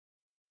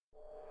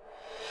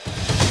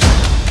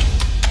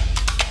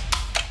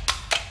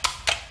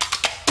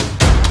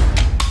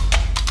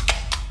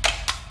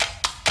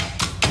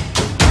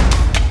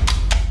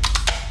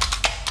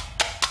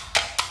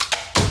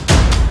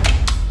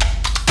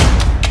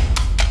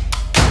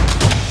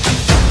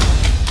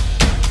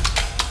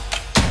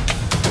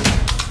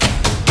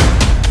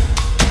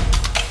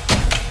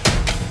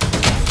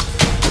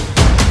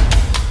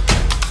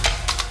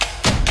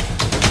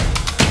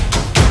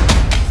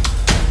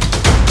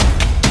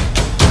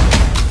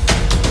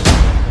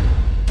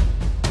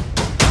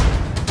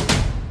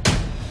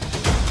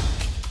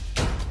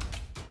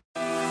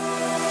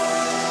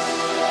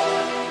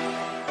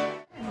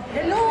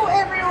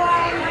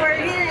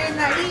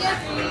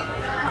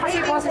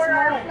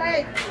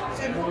right.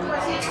 Cebu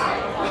Pacific,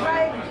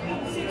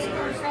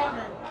 5647.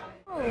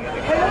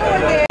 Hello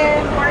again.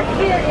 We're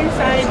here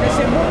inside the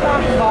Cebu Pac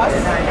bus,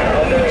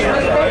 which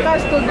will take us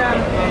to that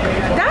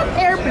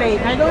airplane.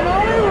 I don't know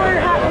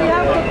where we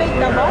have to take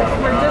the bus.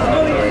 We're just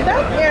going to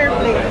that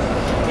airplane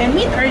and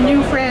meet our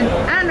new friend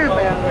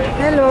Annabelle.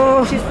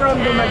 Hello. She's from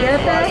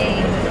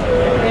Dumaguete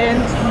and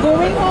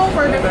going home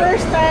for the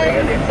first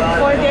time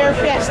for their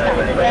fiesta,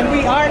 and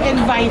we are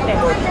invited.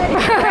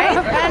 Right,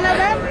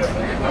 Annabelle?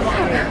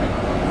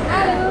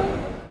 Hello.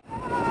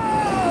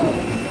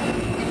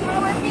 It's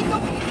our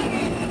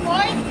point to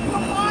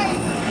point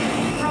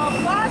from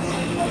bus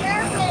to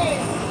airplane.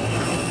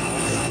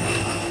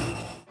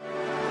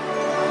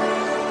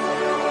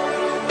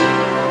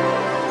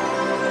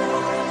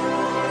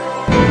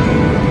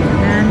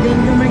 Landing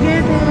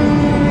Dumaguete.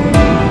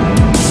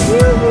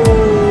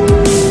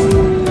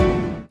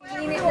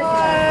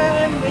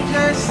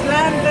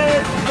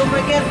 Landed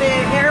Dumaguete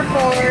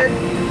Airport.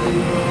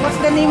 What's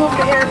the name of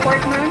the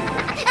airport, man?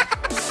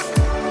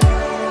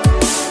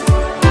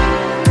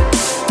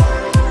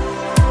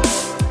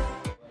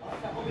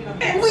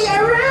 And we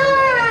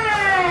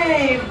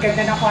arrived!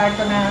 Ganda na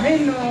kwarto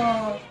namin, no?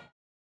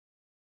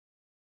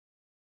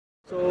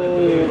 So,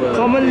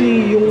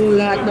 commonly, yung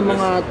lahat ng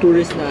mga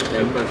tourists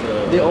natin,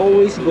 they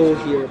always go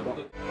here po.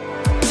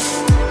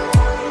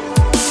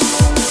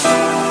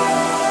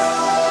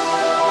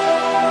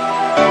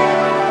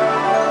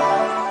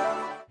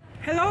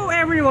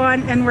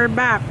 And we're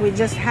back. We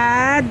just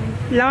had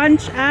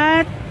lunch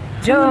at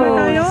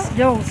Joe's.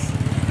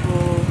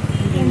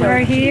 And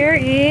we're here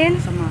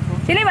in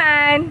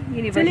Silliman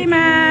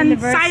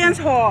Science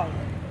Hall.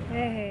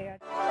 Hey.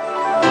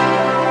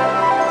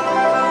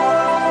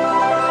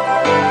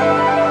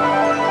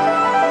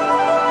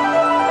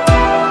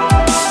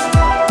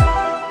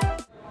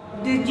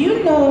 Did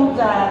you know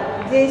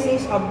that this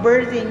is a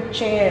birthing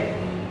chair?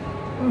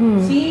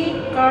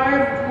 See,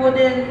 carved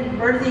wooden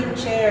birthing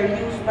chair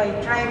used by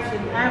tribes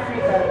in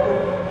Africa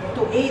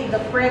to aid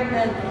the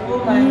pregnant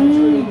woman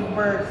during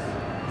birth.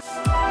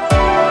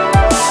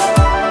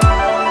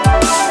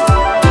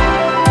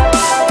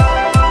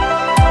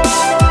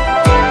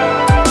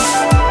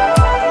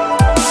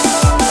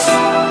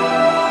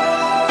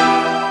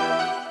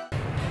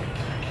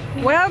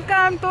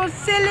 Welcome to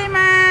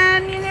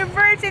Silliman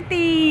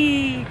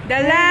University,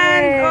 the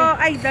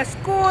the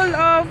school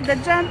of the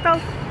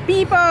gentle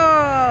people.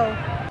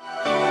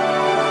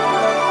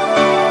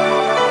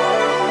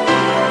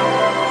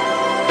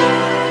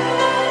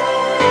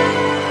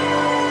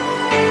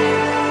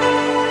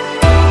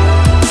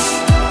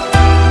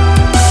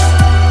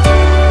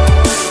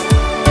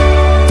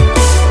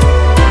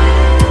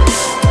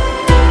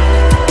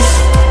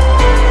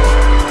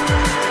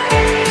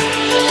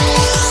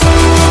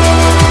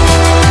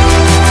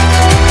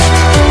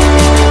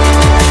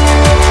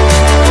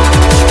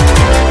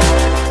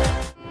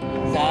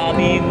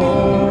 Sabi mo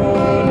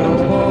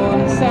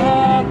noon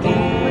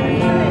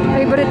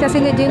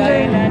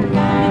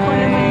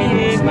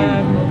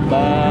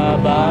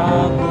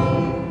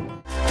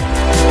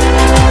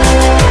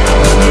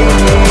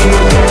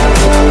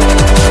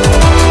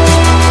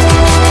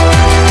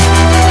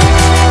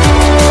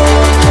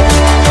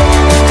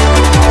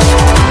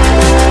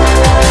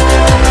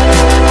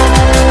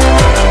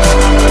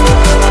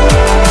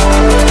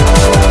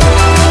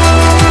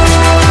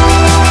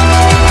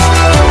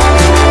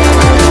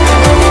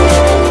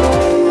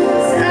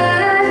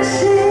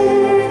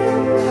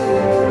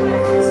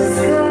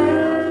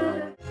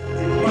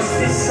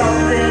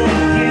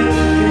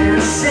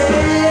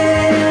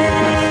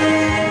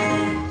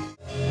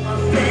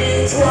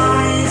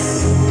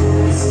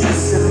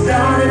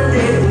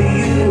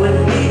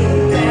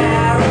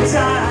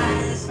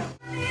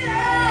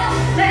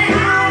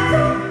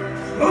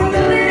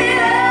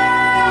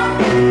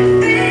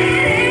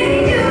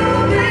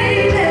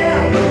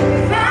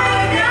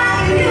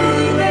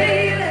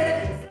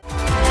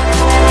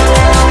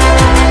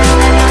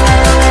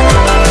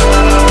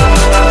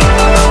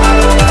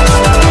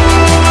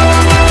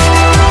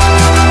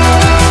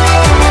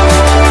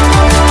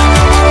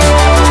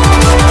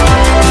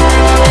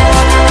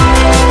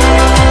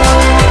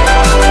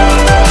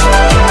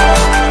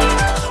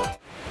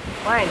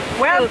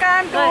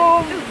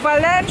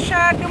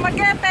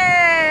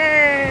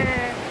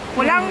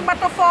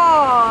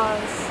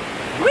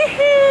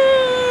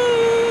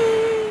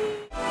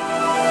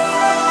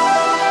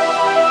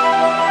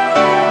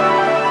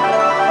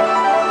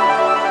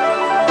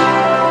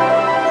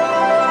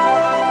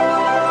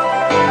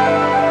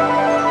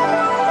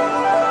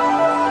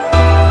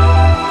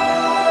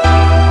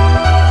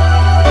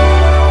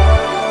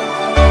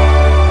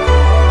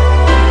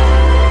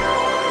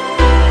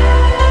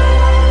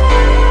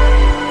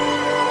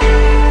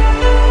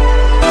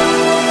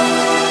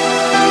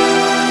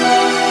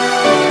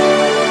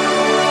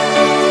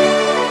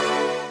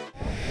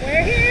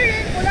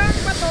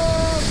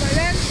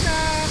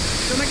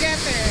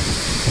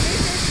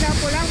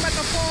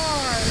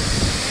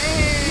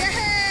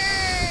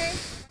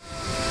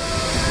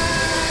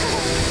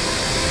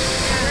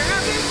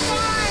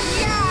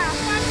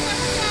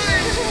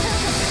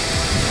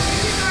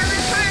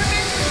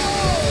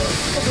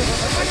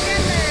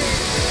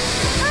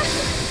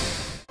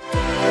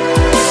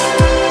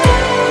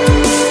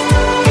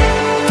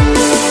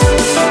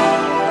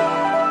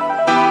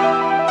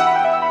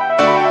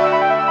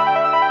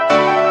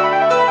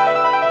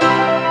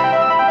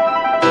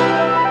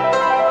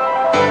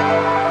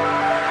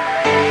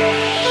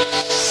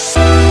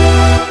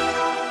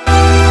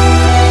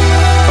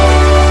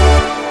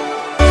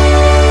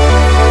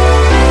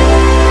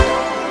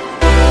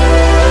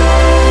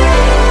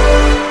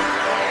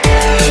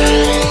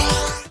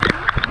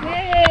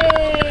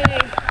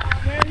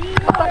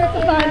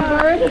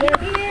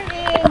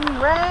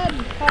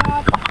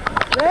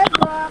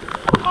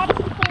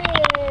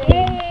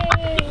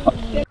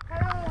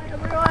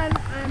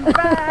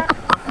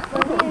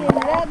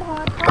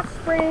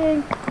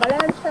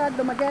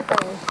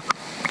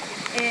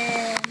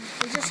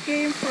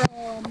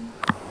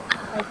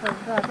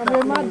From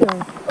your mother.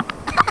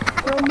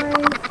 From my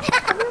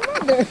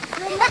mother.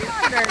 From my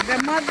mother.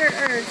 The Mother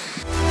Earth.